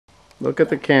Look at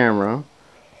the camera.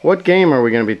 What game are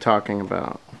we going to be talking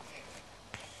about?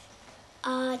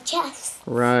 Chess.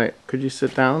 Right. Could you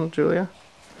sit down, Julia?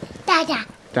 Da-da.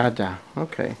 Da-da.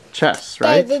 Okay. Chess,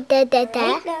 right?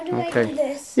 Da-da-da-da-da. Now do I Okay. do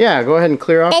this? Yeah, go ahead and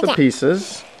clear off the Da-da.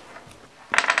 pieces.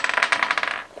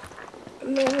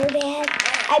 No, Dad.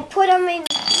 I put them in.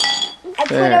 I put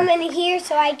There. them in here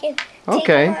so I can take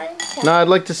Okay. them on. Now I'd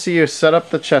like to see you set up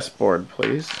the chessboard,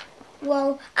 please.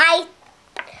 Well, I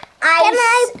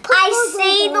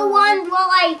say the one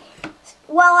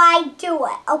while I do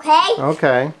it. Okay.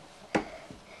 Okay.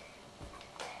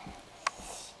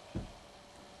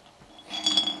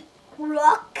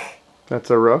 Rook. That's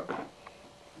a rook.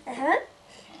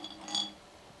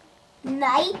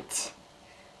 Knight.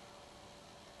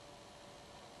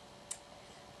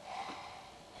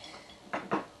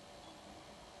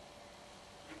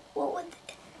 What was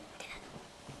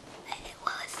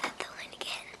that the line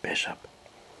again? Bishop.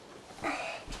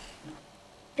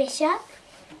 Bishop.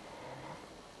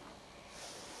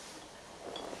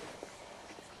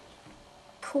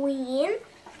 Queen.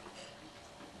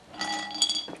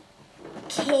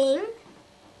 King.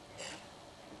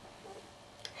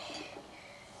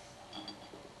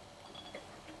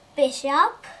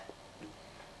 Bishop.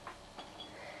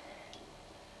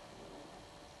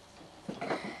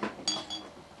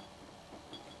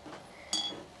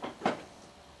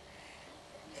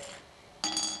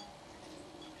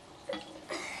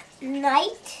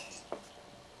 Knight.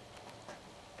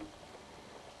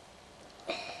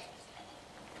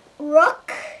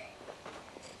 Rook.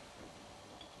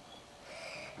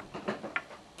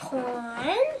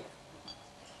 Pawn.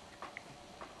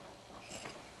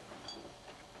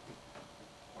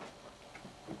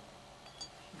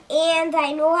 And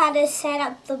I know how to set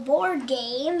up the board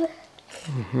game.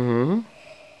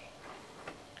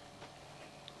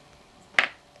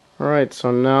 Alright,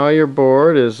 so now your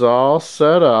board is all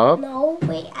set up. No,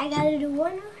 wait, I gotta do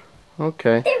one more.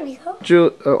 Okay. There we go.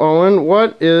 Owen,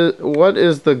 what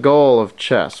is the goal of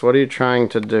chess? What are you trying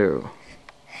to do?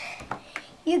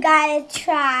 You gotta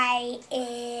try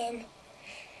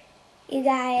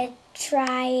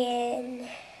and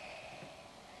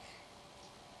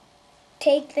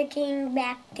take the king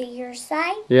back to your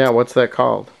side. Yeah, what's that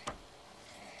called?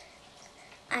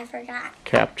 I forgot.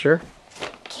 Capture.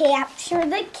 Capture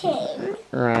the king.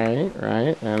 Right,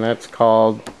 right. And that's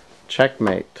called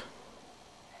checkmate.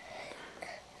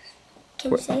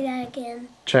 Can you say that again?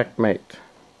 Checkmate.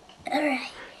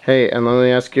 Alright. Hey, and let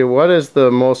me ask you, what is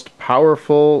the most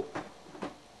powerful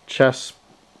chess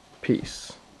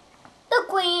piece? The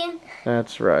queen.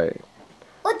 That's right.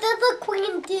 What does the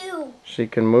queen do? She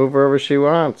can move wherever she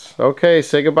wants. Okay,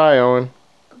 say goodbye, Owen.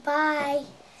 Bye.